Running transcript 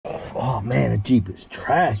Oh man, the Jeep is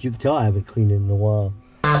trash. You can tell I haven't cleaned it in a while.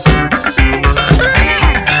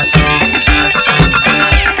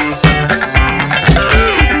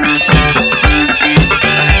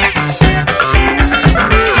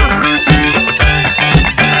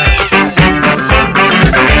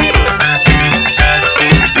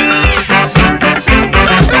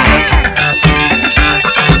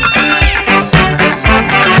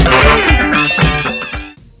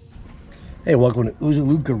 Hey, welcome to Ouzo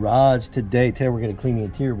Lou Garage. Today we're going to clean the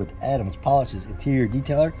interior with Adams Polishes Interior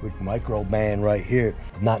Detailer with Microban right here.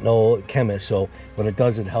 I'm not no chemist, so when it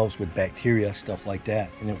does, it helps with bacteria, stuff like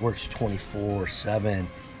that. And it works 24/7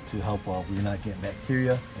 to help we're not getting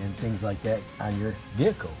bacteria and things like that on your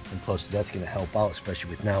vehicle. And plus, that's going to help out, especially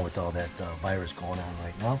with now with all that virus going on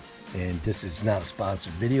right now. And this is not a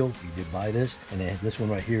sponsored video. You did buy this. And then this one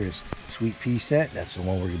right here is Sweet Pea Scent. That's the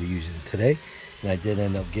one we're going to be using today. And I did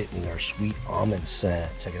end up getting our sweet almond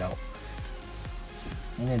scent. Check it out.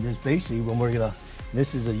 And this basically when we're gonna,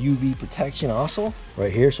 this is a UV protection also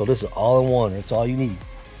right here. So this is all in one. It's all you need.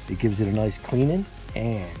 It gives it a nice cleaning,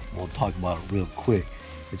 and we'll talk about it real quick.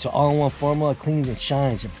 It's an all-in-one formula, cleans and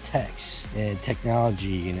shines and protects, and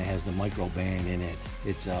technology, and it has the Microban in it.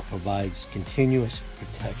 It provides continuous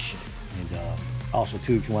protection. And also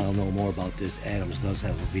too, if you want to know more about this, Adams does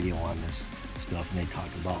have a video on this stuff, and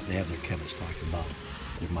they have their chemists talking about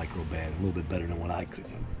their Microban a little bit better than what I could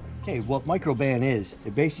do. Okay, what Microban is,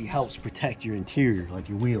 it basically helps protect your interior, like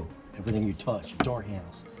your wheel, everything you touch, your door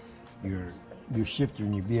handles, your shifter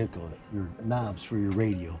in your vehicle, your knobs for your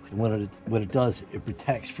radio. And what it does, it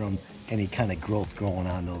protects from any kind of growth growing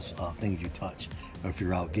on those things you touch, or if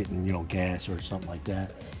you're out getting, you know, gas or something like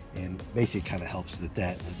that. And basically it kind of helps with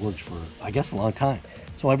that. It works for, I guess, a long time.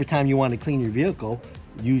 So every time you want to clean your vehicle,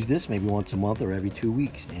 use this maybe once a month or every 2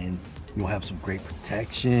 weeks, and you'll have some great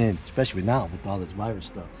protection, especially now with all this virus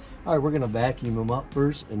stuff. All right, we're gonna vacuum them up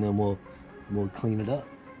first, and then we'll clean it up.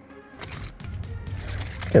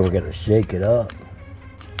 Okay, we're gonna shake it up.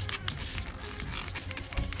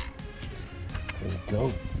 There we go.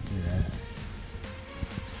 Look at that.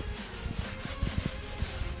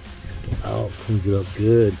 Oh, cleans it up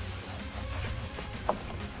good.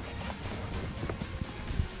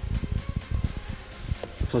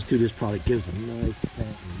 Plus, too, this product gives a nice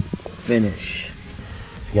finish.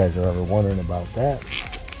 If you guys are ever wondering about that,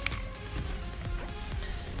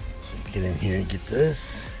 so get in here and get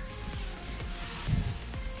this.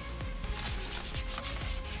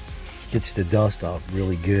 Gets the dust off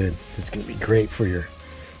really good. It's going to be great for your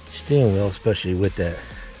steering wheel, especially with that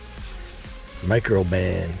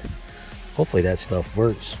Microban. Hopefully that stuff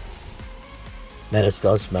works. Man, it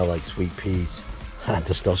does smell like sweet peas.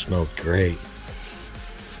 This stuff smells great.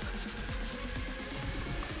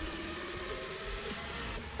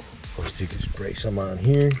 You can spray some on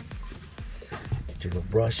here, get your little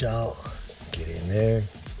brush out, get in there.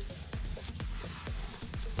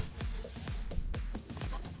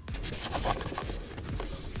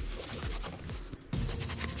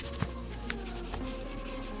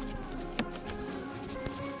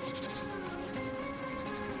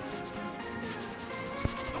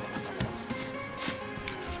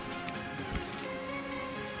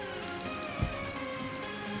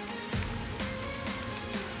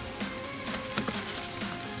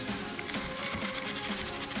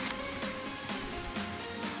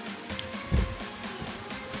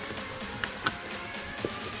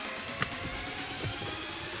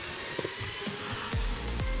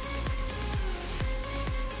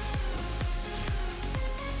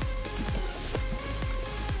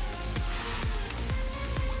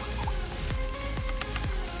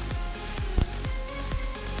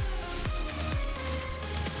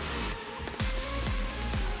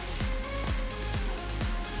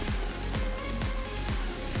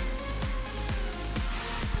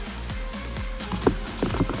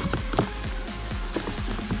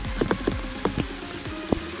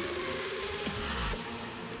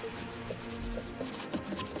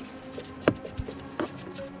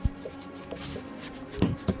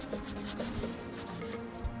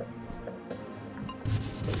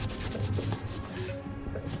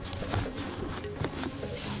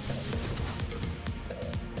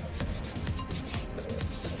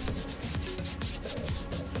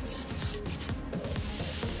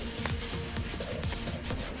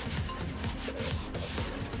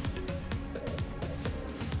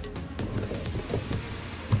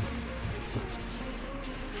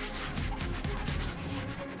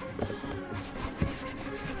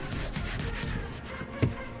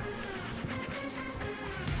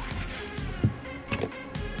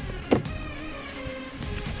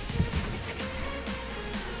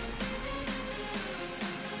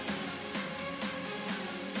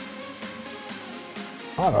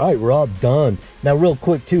 All right, we're all done. Now real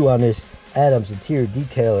quick too on this Adams interior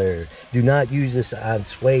detailer, do not use this on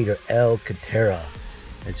suede or El Catera.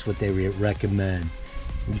 That's what they recommend.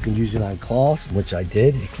 You can use it on cloth, which I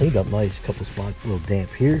did. It cleaned up nice, a couple spots, a little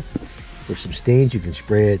damp here. For some stains, you can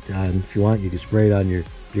spray it on, if you want, you can spray it on your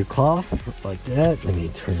cloth like that. Let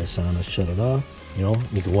me turn this on and shut it off. You know,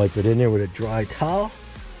 you can wipe it in there with a dry towel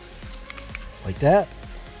like that.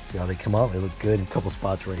 See how they come out? They look good. A couple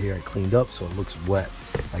spots right here I cleaned up, so it looks wet.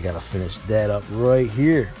 I gotta finish that up right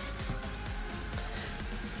here.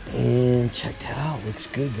 And check that out. Looks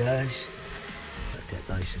good, guys. Got that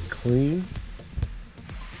nice and clean.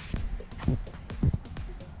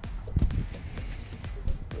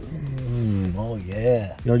 Oh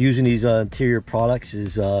yeah. You know, using these interior products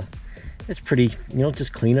is it's pretty, you know,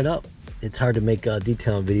 just clean it up. It's hard to make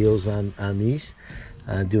detailing videos on these.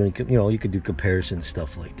 Doing, you know, you could do comparison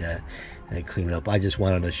stuff like that and clean it up. I just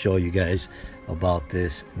wanted to show you guys about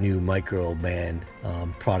this new Microban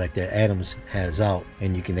product that Adams has out,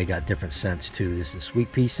 and they got different scents too. This is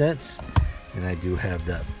sweet pea scents, and I do have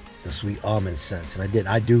the sweet almond scents, and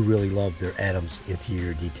I do really love their Adams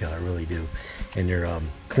interior detail. I really do. And their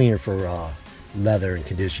cleaner for leather and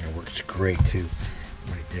conditioner works great too.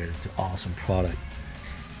 Right there, it's an awesome product.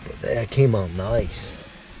 But that came out nice.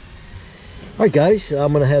 All right, guys,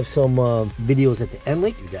 I'm gonna have some videos at the end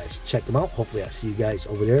link. You guys check them out. Hopefully I see you guys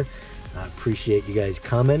over there. I appreciate you guys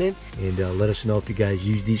commenting, and let us know if you guys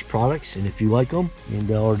use these products and if you like them,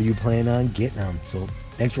 and or do you plan on getting them. So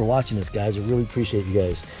thanks for watching this, guys. I really appreciate you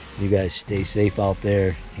guys. You guys stay safe out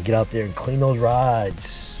there and get out there and clean those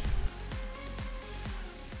rides.